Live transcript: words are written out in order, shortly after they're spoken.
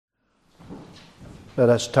Let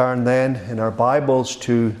us turn then in our Bibles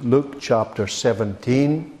to Luke chapter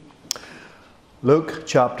 17. Luke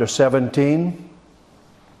chapter 17.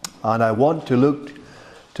 And I want to look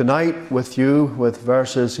tonight with you with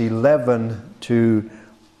verses 11 to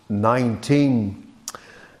 19.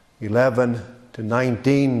 11 to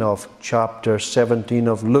 19 of chapter 17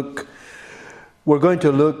 of Luke. We're going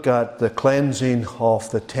to look at the cleansing of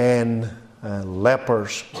the 10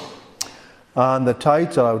 lepers. And the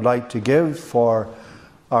title I would like to give for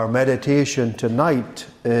our meditation tonight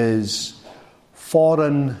is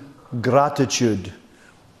Foreign Gratitude.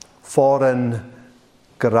 Foreign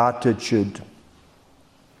Gratitude.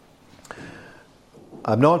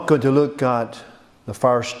 I'm not going to look at the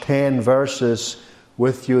first 10 verses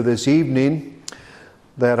with you this evening.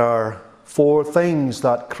 There are 4 things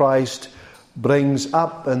that Christ brings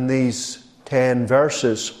up in these 10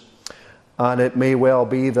 verses. And it may well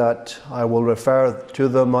be that I will refer to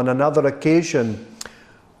them on another occasion.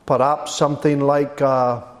 Perhaps something like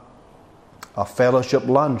a fellowship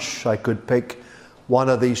lunch. I could pick one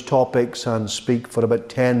of these topics and speak for about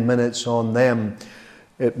 10 minutes on them.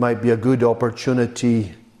 It might be a good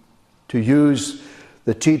opportunity to use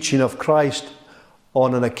the teaching of Christ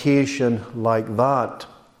on an occasion like that.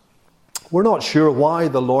 We're not sure why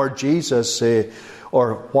the Lord Jesus,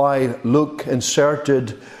 or why Luke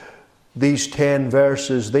inserted these 10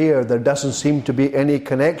 verses there. There doesn't seem to be any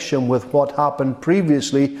connection with what happened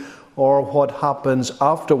previously or what happens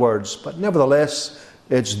afterwards. But nevertheless,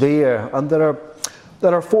 it's there. And there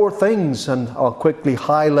are 4 things, and I'll quickly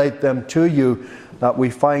highlight them to you, that we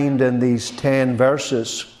find in these 10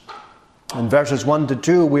 verses. In verses 1 to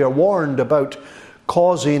 2, we are warned about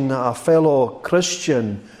causing a fellow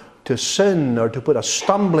Christian to sin or to put a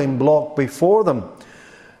stumbling block before them.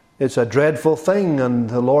 It's a dreadful thing, and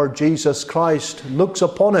the Lord Jesus Christ looks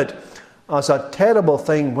upon it as a terrible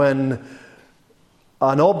thing when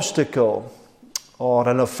an obstacle or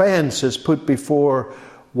an offense is put before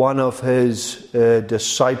one of his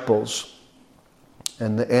disciples.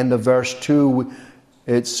 In the end of verse 2,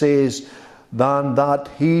 it says, "Than that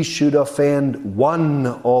he should offend one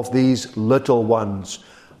of these little ones."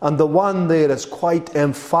 And the one there is quite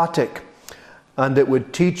emphatic. And it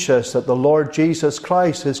would teach us that the Lord Jesus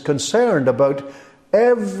Christ is concerned about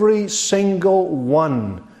every single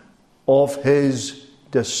one of his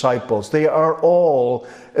disciples. They are all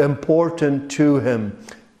important to him.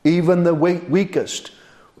 Even the weakest,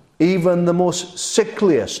 even the most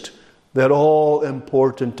sickliest, they're all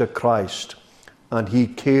important to Christ. And he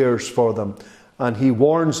cares for them. And he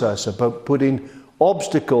warns us about putting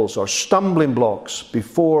obstacles or stumbling blocks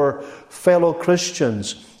before fellow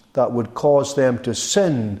Christians that would cause them to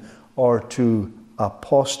sin or to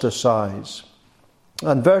apostatize.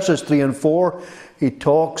 And verses 3 and 4, he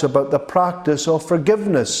talks about the practice of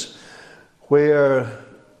forgiveness, where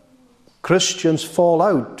Christians fall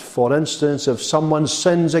out. For instance, if someone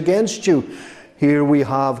sins against you, here we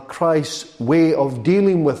have Christ's way of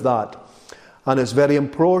dealing with that. And it's very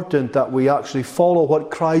important that we actually follow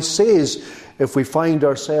what Christ says if we find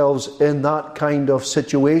ourselves in that kind of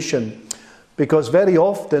situation. Because very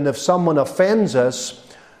often, if someone offends us,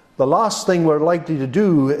 the last thing we're likely to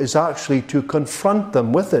do is actually to confront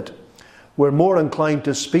them with it. We're more inclined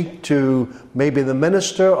to speak to maybe the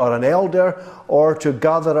minister or an elder, or to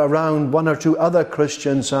gather around 1 or 2 other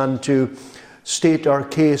Christians and to state our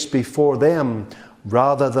case before them,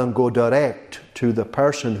 rather than go direct to the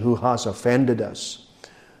person who has offended us.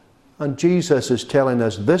 And Jesus is telling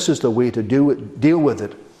us this is the way to deal with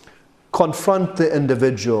it. Confront the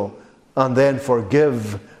individual, and then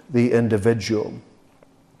forgive the individual.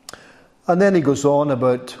 And then he goes on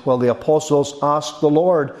about, the apostles asked the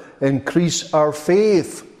Lord, increase our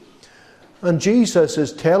faith. And Jesus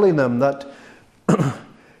is telling them that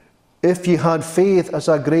if you had faith as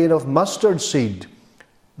a grain of mustard seed,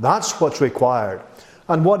 that's what's required.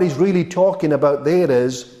 And what he's really talking about there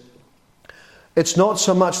is, it's not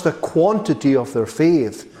so much the quantity of their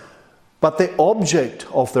faith, but the object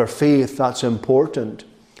of their faith that's important.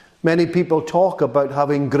 Many people talk about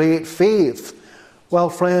having great faith.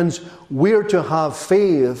 Well, friends, we're to have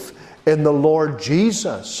faith in the Lord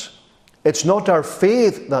Jesus. It's not our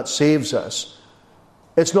faith that saves us.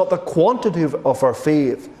 It's not the quantity of our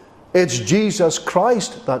faith. It's Jesus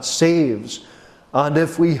Christ that saves. And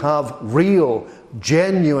if we have real,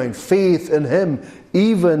 genuine faith in him,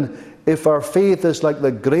 even if our faith is like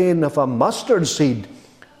the grain of a mustard seed,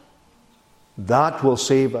 that will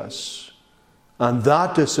save us. And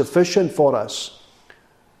that is sufficient for us.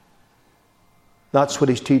 That's what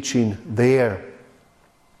he's teaching there.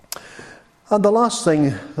 And the last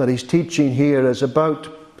thing that he's teaching here is about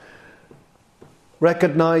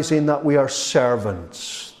recognizing that we are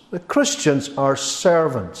servants. The Christians are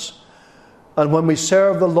servants. And when we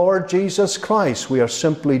serve the Lord Jesus Christ, we are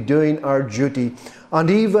simply doing our duty. And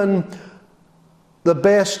even the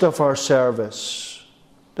best of our service,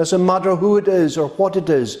 doesn't matter who it is or what it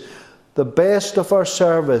is, the best of our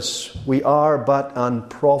service, we are but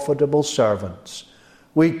unprofitable servants.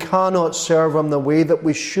 We cannot serve Him the way that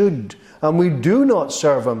we should, and we do not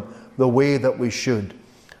serve Him the way that we should.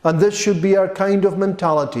 And this should be our kind of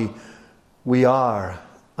mentality. We are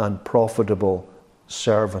unprofitable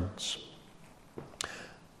servants.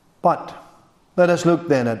 But let us look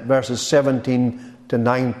then at verses 17 to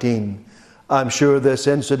 19. I'm sure this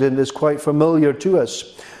incident is quite familiar to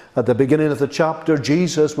us. At the beginning of the chapter,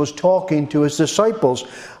 Jesus was talking to His disciples,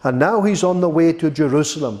 and now He's on the way to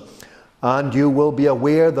Jerusalem. And you will be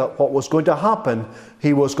aware that what was going to happen,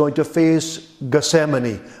 He was going to face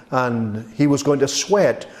Gethsemane, and He was going to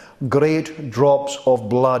sweat great drops of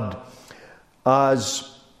blood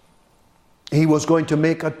as He was going to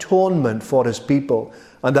make atonement for His people.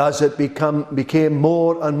 And as it became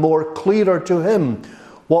more and more clearer to Him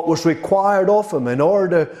what was required of Him in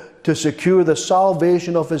order to secure the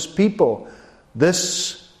salvation of His people,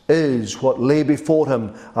 this is what lay before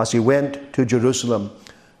Him as He went to Jerusalem.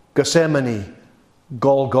 Gethsemane,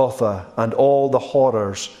 Golgotha, and all the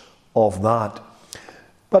horrors of that.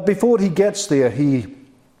 But before He gets there, He,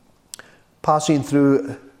 passing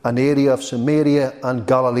through an area of Samaria and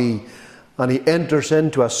Galilee, and He enters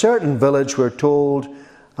into a certain village, we're told,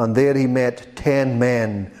 and there He met 10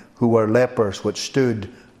 men who were lepers, which stood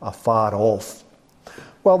afar off.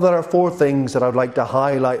 Well, there are 4 things that I'd like to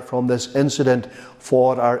highlight from this incident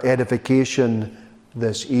for our edification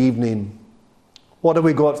this evening. What have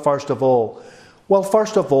we got first of all? Well,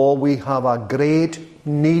 first of all, we have a great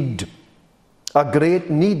need. A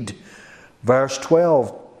great need. Verse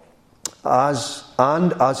 12.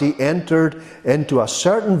 As He entered into a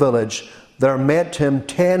certain village, there met Him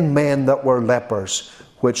 10 men that were lepers,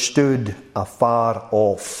 which stood afar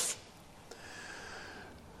off.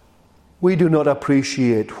 We do not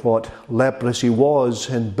appreciate what leprosy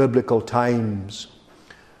was in biblical times.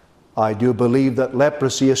 I do believe that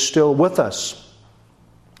leprosy is still with us.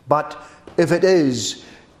 But if it is,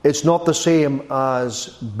 it's not the same as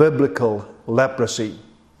biblical leprosy.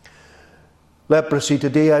 Leprosy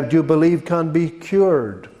today, I do believe, can be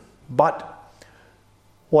cured. But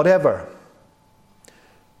whatever,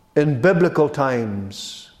 in biblical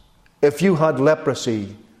times, if you had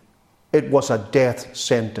leprosy, it was a death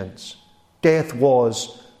sentence. Death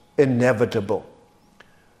was inevitable.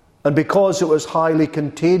 And because it was highly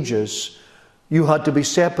contagious, you had to be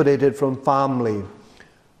separated from family,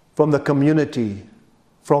 from the community,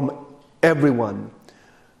 from everyone.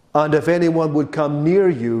 And if anyone would come near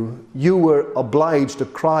you, you were obliged to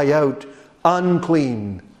cry out,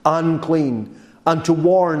 "Unclean, unclean," and to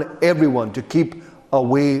warn everyone to keep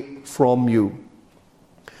away from you.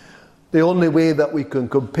 The only way that we can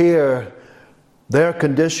compare their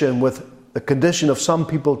condition with the condition of some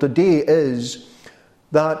people today is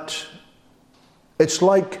that it's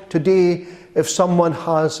like today if someone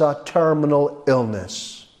has a terminal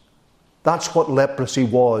illness. That's what leprosy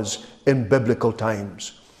was in biblical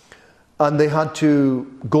times. And they had to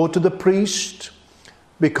go to the priest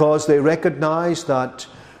because they recognized that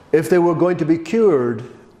if they were going to be cured,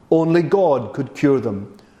 only God could cure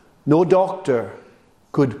them. No doctor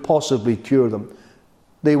could possibly cure them.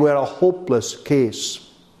 They were a hopeless case.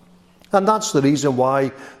 And that's the reason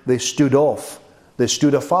why they stood off. They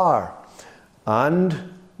stood afar. And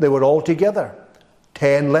they were all together.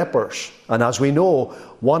 10 lepers. And as we know,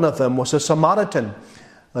 one of them was a Samaritan.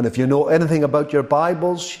 And if you know anything about your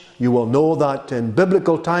Bibles, you will know that in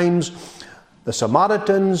biblical times, the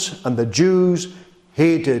Samaritans and the Jews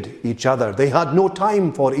hated each other. They had no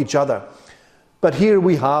time for each other. But here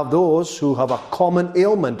we have those who have a common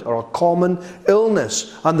ailment or a common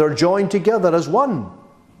illness, and they're joined together as one.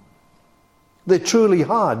 They truly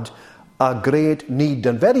had a great need.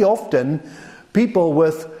 And very often, people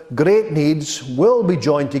with great needs will be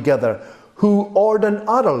joined together who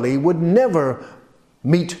ordinarily would never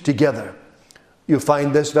meet together. You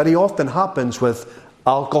find this very often happens with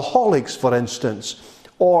alcoholics, for instance,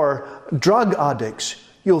 or drug addicts.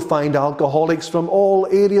 You'll find alcoholics from all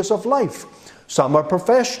areas of life. Some are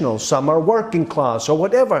professionals, some are working class or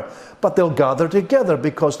whatever, but they'll gather together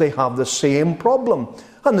because they have the same problem.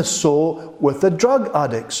 And so with the drug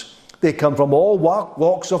addicts. They come from all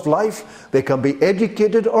walks of life. They can be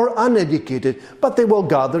educated or uneducated, but they will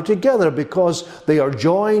gather together because they are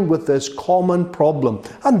joined with this common problem.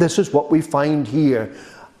 And this is what we find here.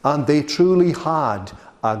 And they truly had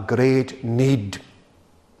a great need.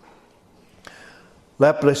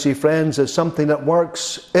 Leprosy, friends, is something that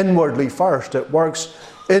works inwardly first. It works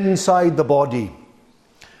inside the body.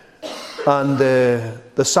 And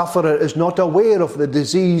the sufferer is not aware of the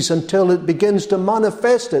disease until it begins to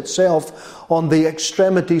manifest itself on the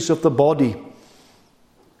extremities of the body.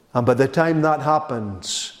 And by the time that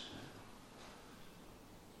happens,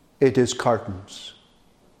 it is curtains.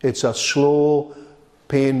 It's a slow,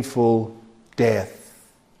 painful death.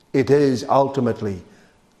 It is ultimately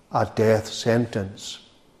a death sentence.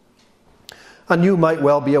 And you might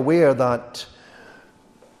well be aware that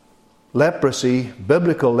leprosy,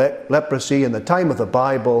 biblical leprosy in the time of the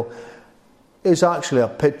Bible, is actually a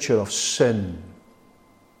picture of sin.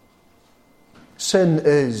 Sin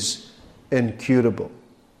is incurable.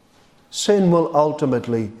 Sin will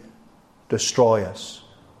ultimately destroy us.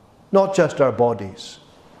 Not just our bodies,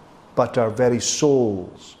 but our very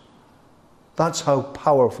souls. That's how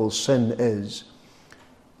powerful sin is.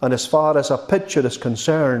 And as far as a picture is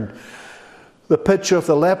concerned, the picture of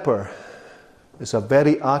the leper is a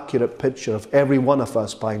very accurate picture of every one of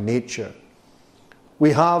us by nature.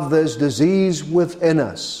 We have this disease within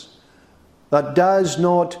us that does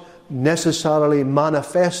not necessarily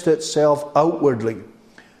manifest itself outwardly.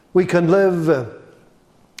 We can live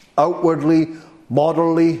outwardly,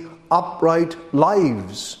 morally, upright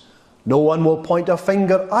lives. No one will point a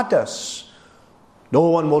finger at us. No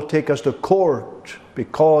one will take us to court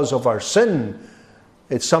because of our sin.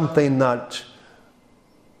 It's something that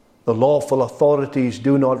the lawful authorities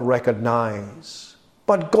do not recognize.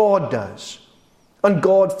 But God does. And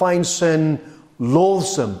God finds sin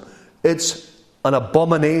loathsome. It's an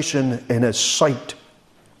abomination in His sight.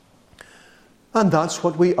 And that's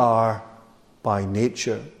what we are by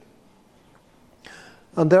nature.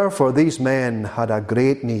 And therefore these men had a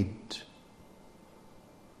great need.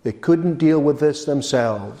 They couldn't deal with this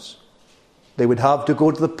themselves. They would have to go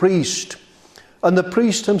to the priest. And the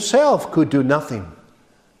priest himself could do nothing.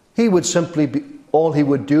 He would simply all he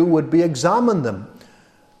would do would be examine them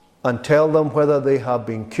and tell them whether they have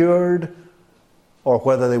been cured or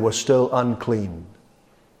whether they were still unclean.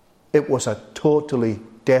 It was a totally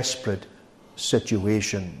desperate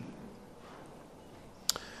situation.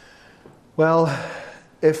 Well,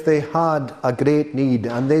 if they had a great need,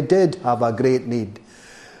 and they did have a great need,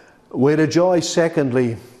 we rejoice,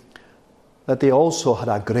 secondly, that they also had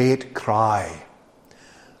a great cry.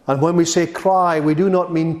 And when we say cry, we do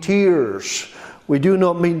not mean tears. We do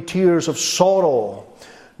not mean tears of sorrow.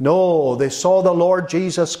 No, they saw the Lord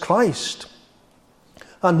Jesus Christ.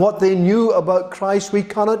 And what they knew about Christ we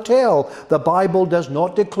cannot tell. The Bible does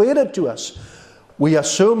not declare it to us. We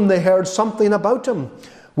assume they heard something about Him.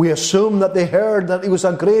 We assume that they heard that He was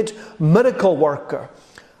a great miracle worker.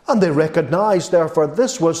 And they recognized, therefore,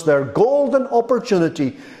 this was their golden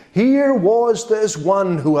opportunity. Here was this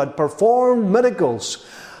one who had performed miracles,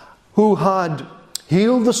 who had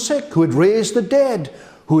healed the sick, who had raised the dead,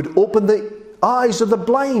 who had opened the eyes of the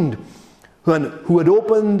blind, who had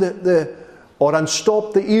opened or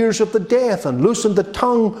unstopped the ears of the deaf and loosened the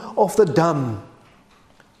tongue of the dumb.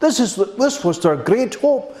 This was their great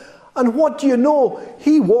hope. And what do you know?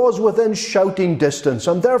 He was within shouting distance.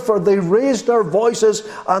 And therefore they raised their voices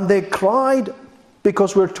and they cried,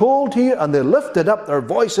 because we're told here, and they lifted up their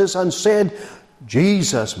voices and said,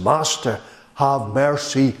 Jesus, Master, have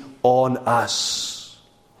mercy on us.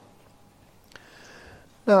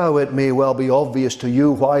 Now it may well be obvious to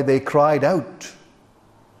you why they cried out.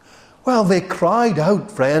 Well, they cried out,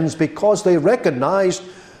 friends, because they recognized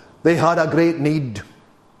they had a great need.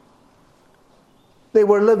 They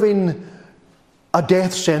were living a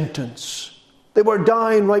death sentence. They were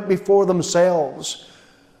dying right before themselves.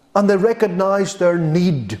 And they recognized their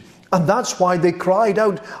need. And that's why they cried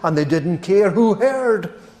out. And they didn't care who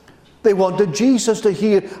heard. They wanted Jesus to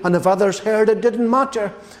hear. And if others heard, it didn't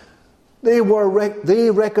matter. They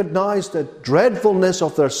recognized the dreadfulness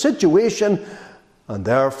of their situation. And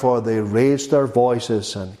therefore they raised their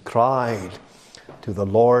voices and cried to the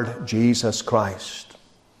Lord Jesus Christ.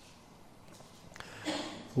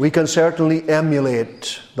 We can certainly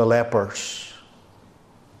emulate the lepers.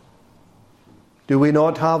 Do we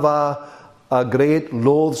not have a great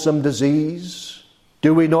loathsome disease?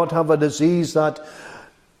 Do we not have a disease that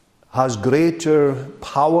has greater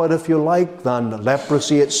power, if you like, than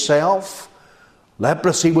leprosy itself?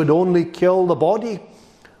 Leprosy would only kill the body.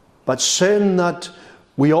 But sin that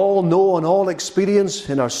we all know and all experience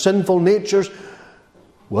in our sinful natures,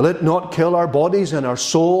 will it not kill our bodies and our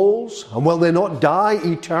souls? And will they not die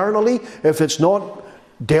eternally if it's not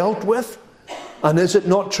dealt with? And is it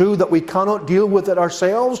not true that we cannot deal with it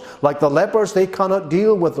ourselves? Like the lepers, they cannot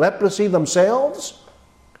deal with leprosy themselves.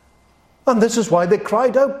 And this is why they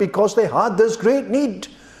cried out, because they had this great need.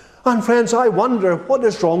 And friends, I wonder, what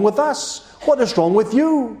is wrong with us? What is wrong with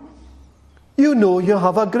you? You know you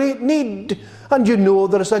have a great need, and you know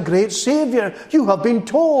there is a great Saviour. You have been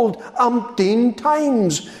told umpteen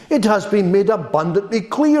times. It has been made abundantly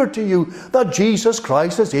clear to you that Jesus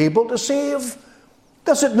Christ is able to save.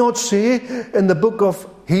 Does it not say in the book of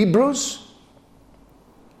Hebrews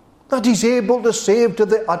that He's able to save to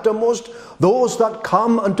the uttermost those that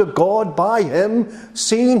come unto God by Him,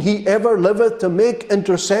 seeing He ever liveth to make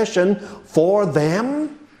intercession for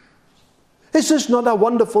them? Is this not a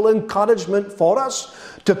wonderful encouragement for us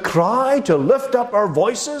to cry, to lift up our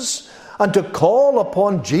voices, and to call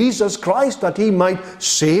upon Jesus Christ that He might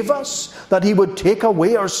save us, that He would take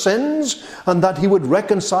away our sins, and that He would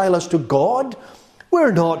reconcile us to God?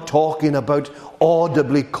 We're not talking about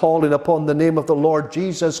audibly calling upon the name of the Lord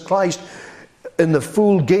Jesus Christ in the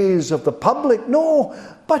full gaze of the public. No,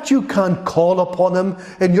 but you can call upon Him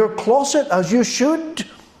in your closet as you should.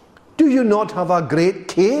 Do you not have a great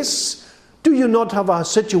case? Do you not have a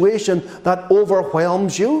situation that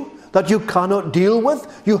overwhelms you, that you cannot deal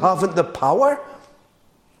with? You haven't the power?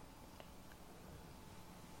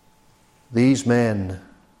 These men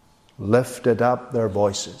lifted up their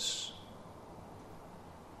voices.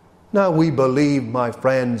 Now we believe, my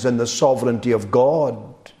friends, in the sovereignty of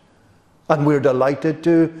God, and we're delighted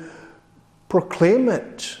to proclaim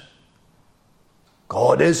it.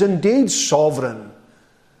 God is indeed sovereign.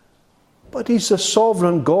 But He's the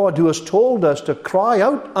sovereign God who has told us to cry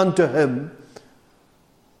out unto Him.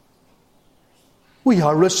 We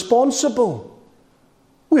are responsible.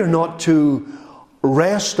 We're not to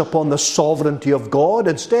rest upon the sovereignty of God.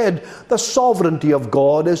 Instead, the sovereignty of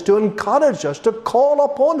God is to encourage us to call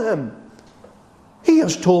upon Him. He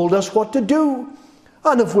has told us what to do.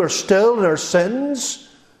 And if we're still in our sins,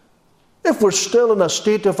 if we're still in a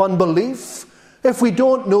state of unbelief, if we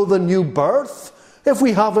don't know the new birth, if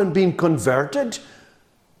we haven't been converted,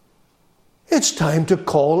 it's time to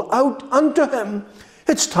call out unto Him.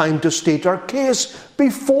 It's time to state our case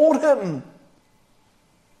before Him.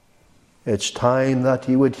 It's time that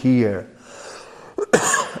He would hear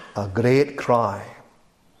a great cry.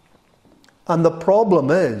 And the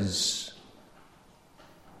problem is,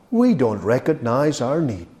 we don't recognize our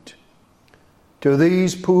need. To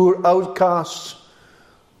these poor outcasts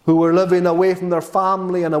who were living away from their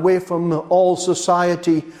family and away from all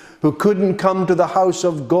society, who couldn't come to the house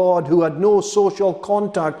of God, who had no social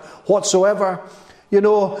contact whatsoever. You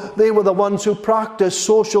know, they were the ones who practiced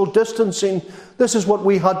social distancing. This is what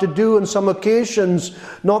we had to do on some occasions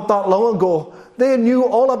not that long ago. They knew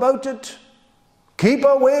all about it. Keep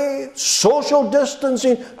away, social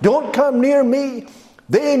distancing, don't come near me.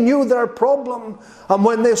 They knew their problem, and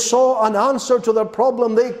when they saw an answer to their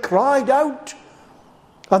problem, they cried out.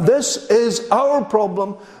 And this is our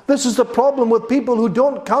problem. This is the problem with people who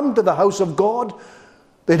don't come to the house of God.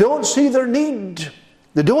 They don't see their need.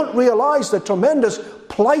 They don't realize the tremendous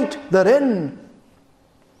plight they're in.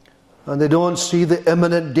 And they don't see the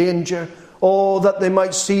imminent danger. Oh, that they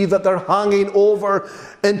might see that they're hanging over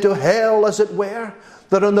into hell, as it were.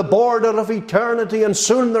 They're on the border of eternity, and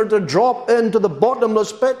soon they're to drop into the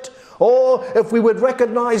bottomless pit. Oh, if we would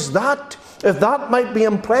recognize that, if that might be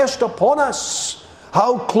impressed upon us,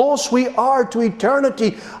 how close we are to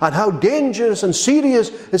eternity and how dangerous and serious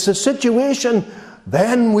is the situation,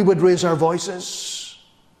 then we would raise our voices.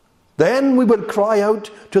 Then we would cry out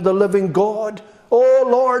to the living God, "Oh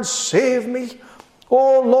Lord, save me.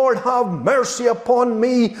 Oh Lord, have mercy upon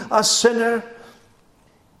me, a sinner."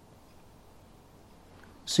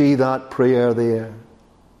 See that prayer there?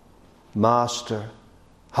 Master,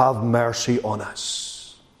 have mercy on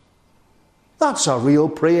us. That's a real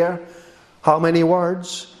prayer. How many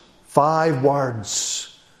words? 5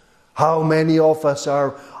 words. How many of us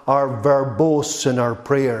are verbose in our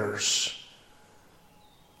prayers?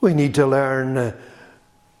 We need to learn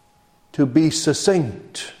to be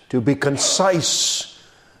succinct, to be concise,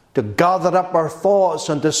 to gather up our thoughts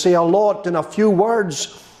and to say a lot in a few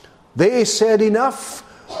words. They said enough.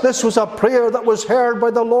 This was a prayer that was heard by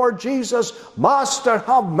the Lord Jesus. Master,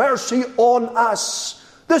 have mercy on us.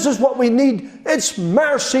 This is what we need. It's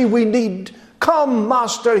mercy we need. Come,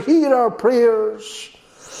 Master, hear our prayers.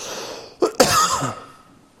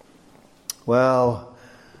 Well,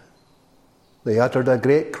 they uttered a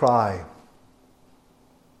great cry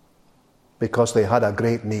because they had a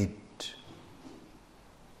great need.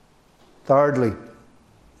 Thirdly,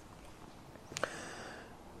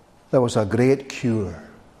 there was a great cure.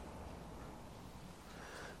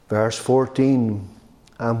 Verse 14,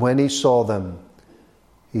 and when he saw them,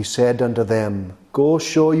 he said unto them, Go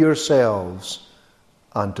show yourselves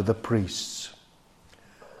and to the priests.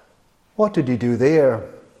 What did he do there?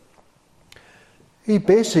 He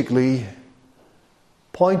basically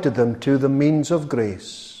pointed them to the means of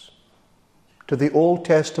grace, to the Old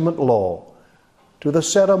Testament law, to the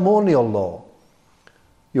ceremonial law.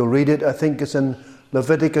 You'll read it, I think it's in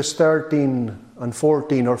Leviticus 13 and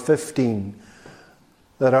 14 or 15.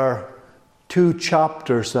 There are 2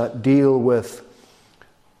 chapters that deal with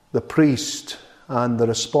the priest and the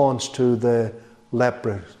response to the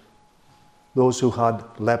lepers, those who had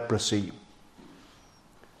leprosy.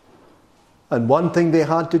 And one thing they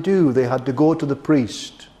had to do, they had to go to the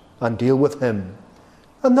priest and deal with him.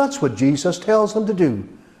 And that's what Jesus tells them to do.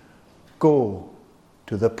 Go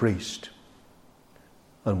to the priest.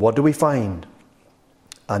 And what do we find?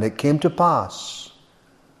 And it came to pass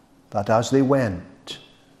that as they went,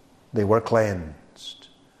 they were cleansed.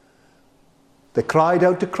 They cried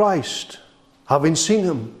out to Christ, having seen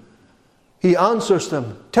him. He answers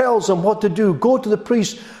them, tells them what to do. Go to the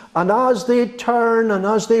priest. And as they turn and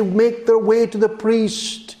as they make their way to the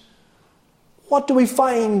priest, what do we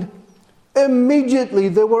find? Immediately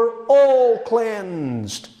they were all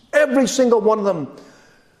cleansed. Every single one of them.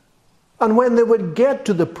 And when they would get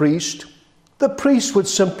to the priest would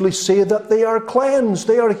simply say that they are cleansed,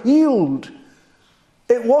 they are healed.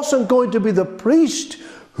 It wasn't going to be the priest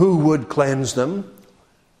who would cleanse them.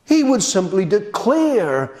 He would simply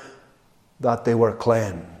declare that they were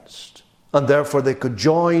cleansed. And therefore they could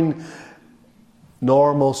join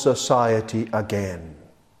normal society again.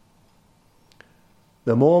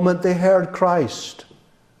 The moment they heard Christ,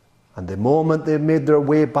 and the moment they made their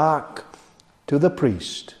way back to the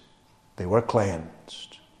priest, they were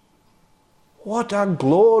cleansed. What a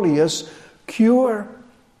glorious cure!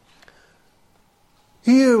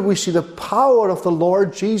 Here we see the power of the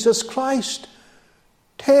Lord Jesus Christ.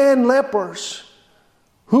 10 lepers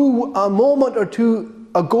who a moment or two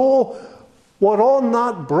ago were on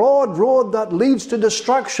that broad road that leads to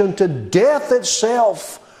destruction, to death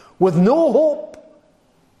itself, with no hope.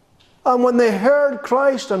 And when they heard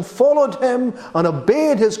Christ and followed him and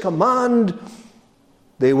obeyed his command,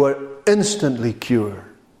 they were instantly cured.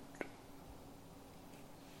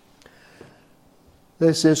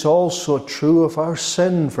 This is also true of our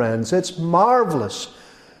sin, friends. It's marvelous.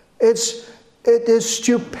 It is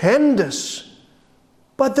stupendous.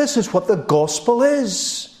 But this is what the gospel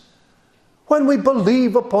is. When we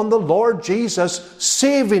believe upon the Lord Jesus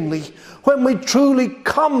savingly, when we truly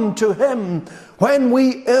come to him, when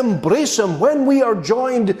we embrace him, when we are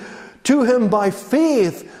joined to him by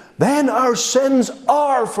faith, then our sins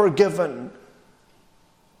are forgiven.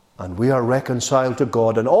 And we are reconciled to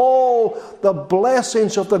God, and all the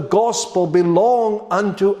blessings of the gospel belong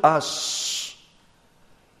unto us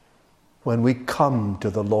when we come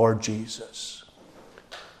to the Lord Jesus.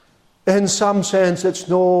 In some sense, it's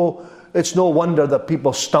no wonder that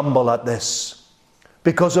people stumble at this,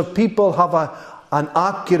 because if people have an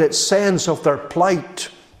accurate sense of their plight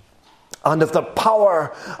and of the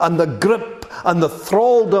power and the grip and the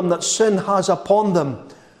thraldom that sin has upon them,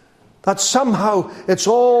 that somehow it's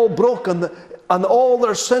all broken and all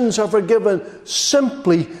their sins are forgiven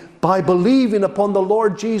simply by believing upon the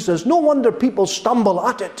Lord Jesus, no wonder people stumble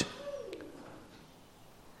at it.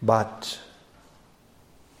 But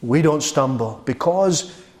we don't stumble,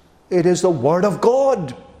 because it is the Word of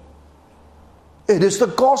God. It is the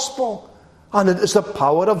gospel. And it is the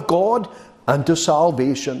power of God unto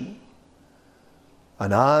salvation.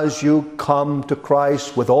 And as you come to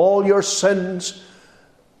Christ with all your sins,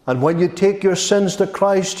 and when you take your sins to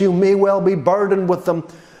Christ, you may well be burdened with them.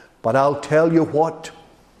 But I'll tell you what,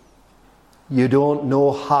 you don't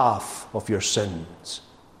know half of your sins.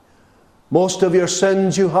 Most of your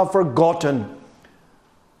sins you have forgotten.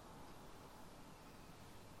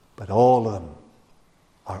 But all of them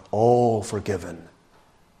are all forgiven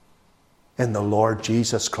in the Lord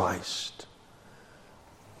Jesus Christ.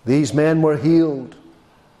 These men were healed,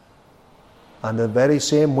 and in the very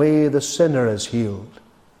same way the sinner is healed.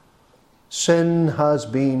 Sin has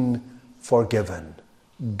been forgiven.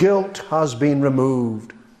 Guilt has been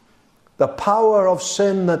removed. The power of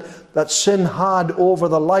sin that sin had over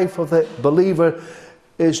the life of the believer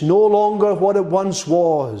is no longer what it once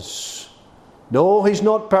was. No, he's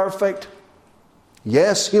not perfect.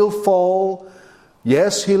 Yes, he'll fall.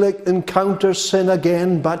 Yes, he'll encounter sin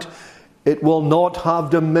again, but it will not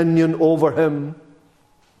have dominion over him.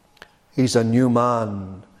 He's a new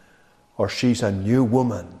man, or she's a new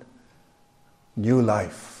woman. New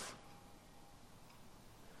life.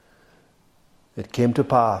 It came to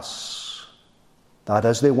pass that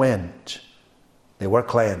as they went, they were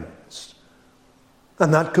cleansed.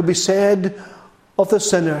 And that could be said of the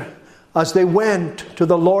sinner. as they went to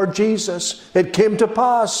the Lord Jesus, it came to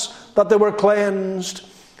pass that they were cleansed.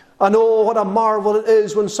 And oh, what a marvel it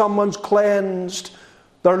is when someone's cleansed.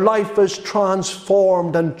 Their life is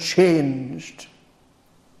transformed and changed.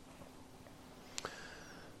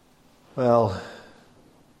 Well,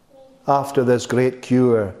 after this great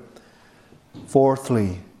cure,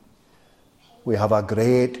 fourthly, we have a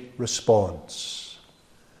great response.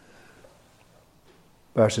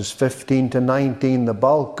 Verses 15 to 19, the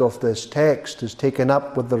bulk of this text is taken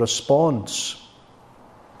up with the response.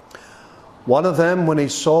 One of them, when he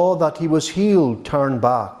saw that he was healed, turned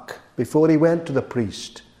back. Before he went to the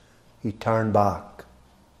priest, he turned back.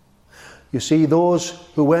 You see, those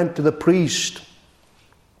who went to the priest,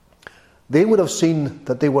 they would have seen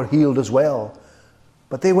that they were healed as well.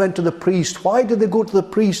 But they went to the priest. Why did they go to the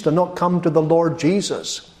priest and not come to the Lord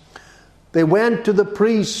Jesus? They went to the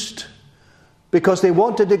priest because they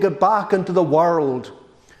wanted to get back into the world.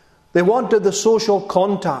 They wanted the social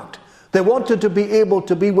contact. They wanted to be able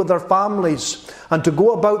to be with their families and to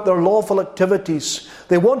go about their lawful activities.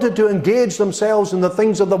 They wanted to engage themselves in the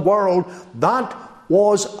things of the world. That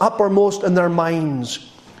was uppermost in their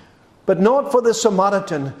minds. But not for the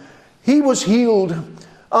Samaritan. He was healed.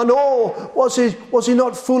 And oh, was he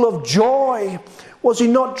not full of joy? Was he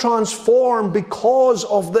not transformed because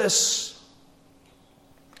of this?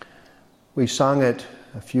 We sang it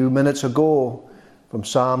a few minutes ago from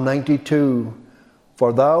Psalm 92.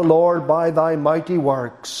 For thou, Lord, by thy mighty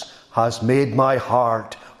works hast made my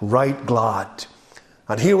heart right glad.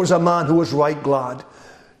 And here was a man who was right glad.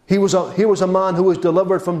 Here was a man who was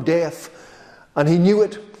delivered from death. And he knew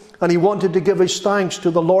it. And he wanted to give his thanks to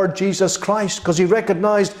the Lord Jesus Christ because he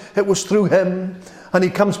recognized it was through him. And he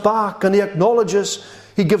comes back and he acknowledges.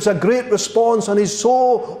 He gives a great response and he's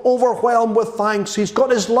so overwhelmed with thanks. He's got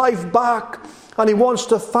his life back. And he wants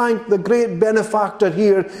to thank the great benefactor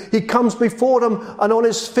here. He comes before him and on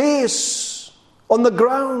his face, on the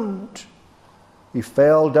ground, he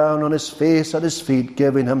fell down on his face at his feet,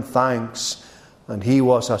 giving him thanks. And he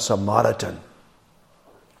was a Samaritan.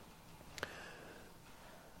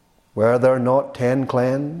 Were there not 10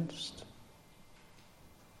 cleansed?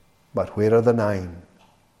 But where are the 9?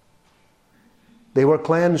 They were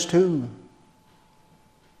cleansed too,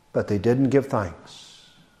 but they didn't give thanks.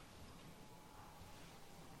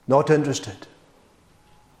 Not interested.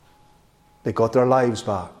 They got their lives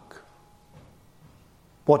back.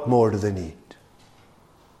 What more do they need?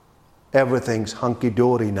 Everything's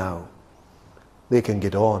hunky-dory now. They can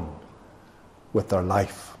get on with their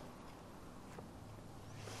life.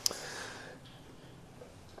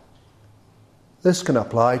 This can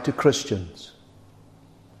apply to Christians.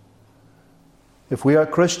 If we are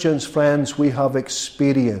Christians, friends, we have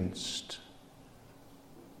experienced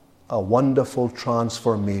a wonderful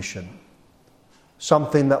transformation.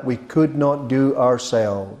 Something that we could not do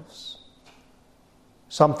ourselves.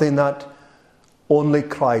 Something that only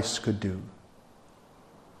Christ could do.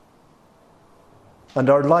 And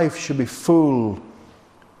our life should be full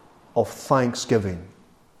of thanksgiving.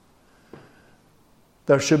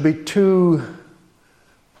 There should be 2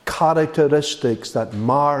 characteristics that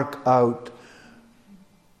mark out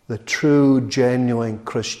the true, genuine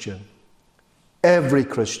Christian. Every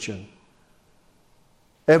Christian.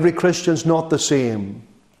 Every Christian's not the same.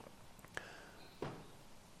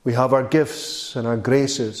 We have our gifts and our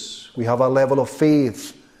graces. We have a level of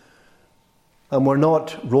faith. And we're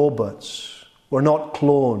not robots. We're not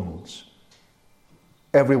clones.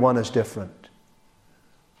 Everyone is different.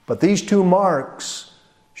 But these 2 marks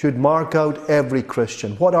should mark out every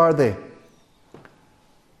Christian. What are they?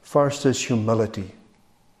 First is humility.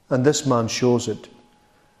 And this man shows it.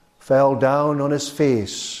 Fell down on his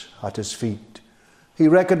face at his feet. He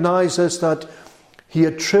recognizes that he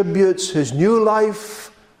attributes his new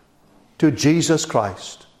life to Jesus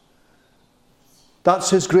Christ. That's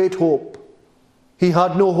his great hope. He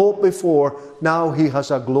had no hope before. Now he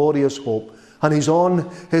has a glorious hope. And he's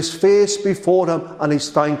on his face before him and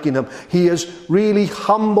he's thanking him. He is really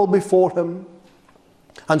humble before him.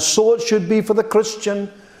 And so it should be for the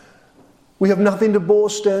Christian. We have nothing to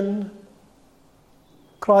boast in.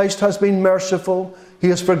 Christ has been merciful. He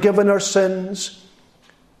has forgiven our sins.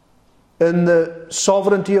 In the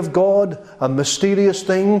sovereignty of God, a mysterious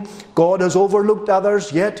thing, God has overlooked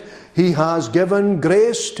others, yet He has given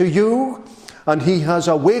grace to you, and He has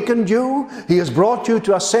awakened you. He has brought you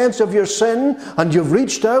to a sense of your sin, and you've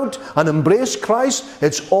reached out and embraced Christ.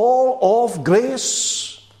 It's all of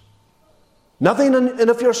grace. Nothing in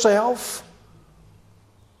of yourself.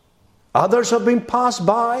 Others have been passed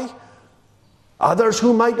by. Others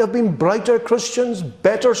who might have been brighter Christians,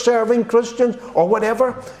 better serving Christians, or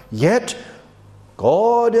whatever. Yet,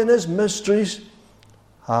 God in his mysteries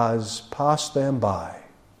has passed them by.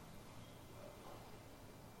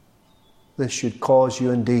 This should cause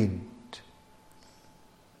you indeed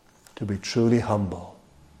to be truly humble,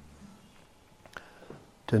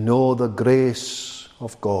 to know the grace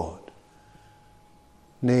of God,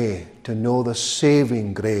 nay, to know the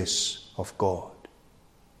saving grace of God.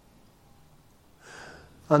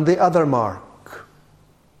 And the other mark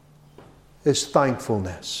is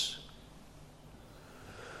thankfulness.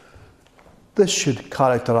 This should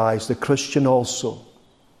characterize the Christian also.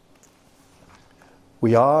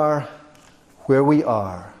 We are where we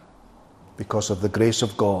are because of the grace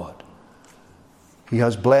of God. He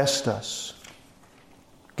has blessed us,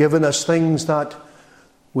 given us things that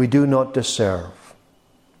we do not deserve.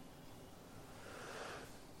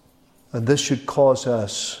 And this should cause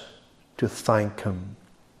us to thank him.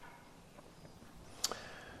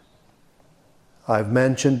 I've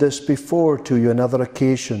mentioned this before to you on other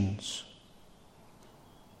occasions.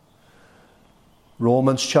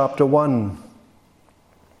 Romans chapter 1,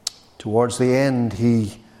 towards the end,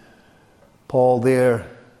 Paul there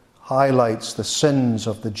highlights the sins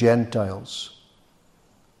of the Gentiles.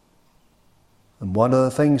 And one of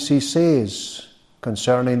the things he says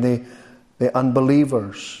concerning the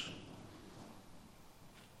unbelievers,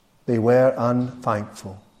 they were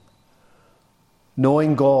unthankful.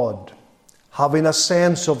 Knowing God, having a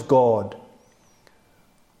sense of God,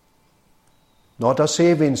 not a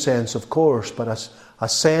saving sense, of course, but a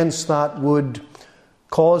sense that would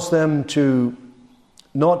cause them to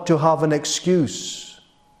not to have an excuse.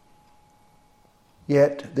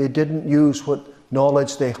 Yet they didn't use what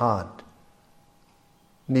knowledge they had.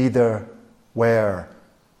 Neither were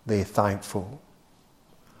they thankful.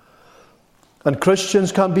 And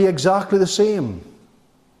Christians can be exactly the same.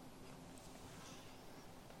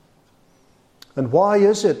 And why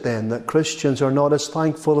is it then that Christians are not as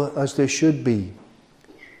thankful as they should be?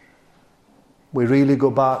 We really go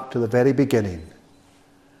back to the very beginning.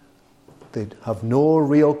 They have no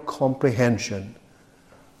real comprehension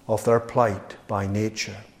of their plight by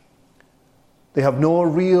nature. They have no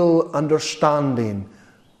real understanding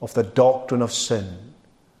of the doctrine of sin.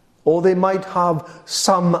 Or they might have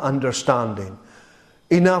some understanding,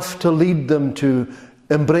 enough to lead them to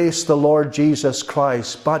embrace the Lord Jesus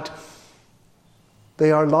Christ, but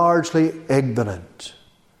they are largely ignorant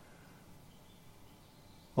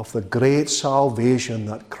of the great salvation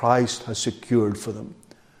that Christ has secured for them.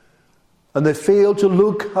 And they fail to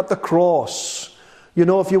look at the cross. You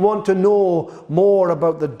know, if you want to know more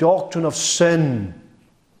about the doctrine of sin,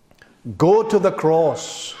 go to the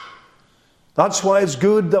cross. That's why it's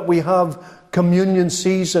good that we have communion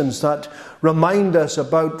seasons that remind us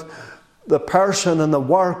about the person and the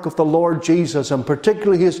work of the Lord Jesus, and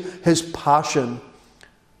particularly his passion.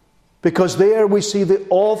 Because there we see the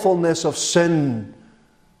awfulness of sin.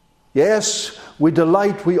 Yes, we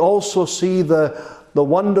delight. We also see the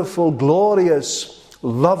wonderful, glorious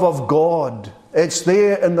love of God. It's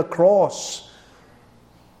there in the cross.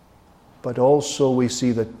 But also we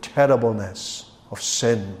see the terribleness of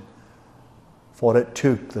sin. For it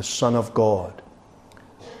took the Son of God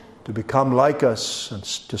to become like us and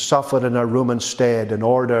to suffer in our room instead in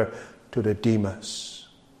order to redeem us.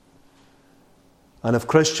 And if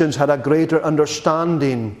Christians had a greater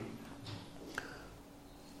understanding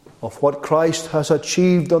of what Christ has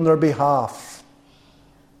achieved on their behalf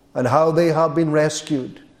and how they have been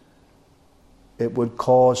rescued, it would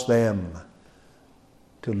cause them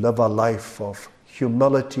to live a life of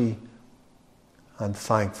humility and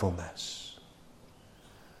thankfulness.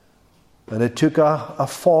 And it took a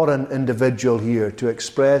foreign individual here to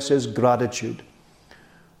express his gratitude.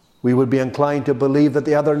 We would be inclined to believe that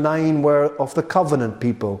the other 9 were of the covenant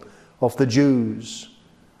people, of the Jews.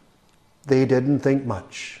 They didn't think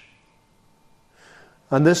much.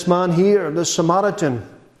 And this man here, the Samaritan,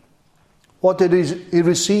 what did he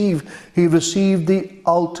receive? He received the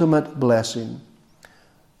ultimate blessing.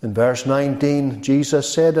 In verse 19,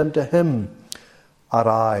 Jesus said unto him,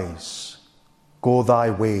 Arise, go thy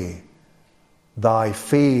way. Thy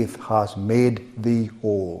faith has made thee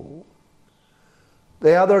whole.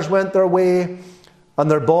 The others went their way, and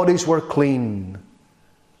their bodies were clean.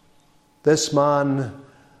 This man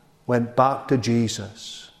went back to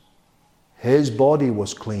Jesus. His body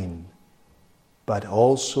was clean, but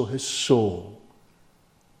also his soul.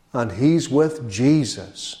 And he's with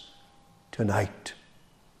Jesus tonight.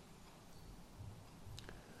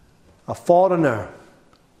 A foreigner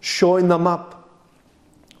showing them up,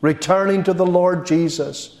 returning to the Lord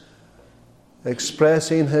Jesus,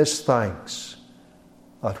 expressing his thanks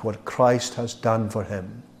at what Christ has done for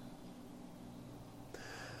him.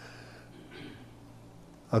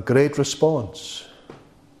 a great response.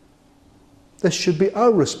 This should be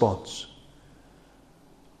our response.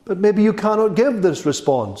 But maybe you cannot give this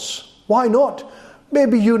response. Why not?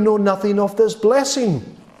 Maybe you know nothing of this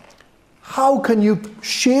blessing. How can you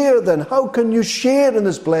share then? How can you share in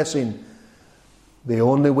this blessing? The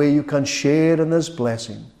only way you can share in this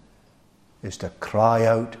blessing is to cry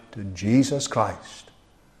out to Jesus Christ,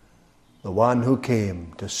 the one who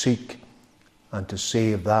came to seek and to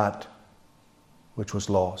save that which was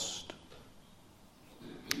lost.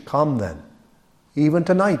 Come then, even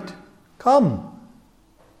tonight, come.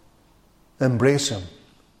 Embrace him,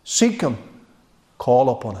 seek him, call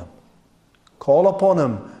upon him. Call upon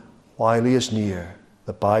him while he is near,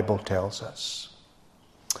 the Bible tells us.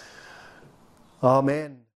 Amen.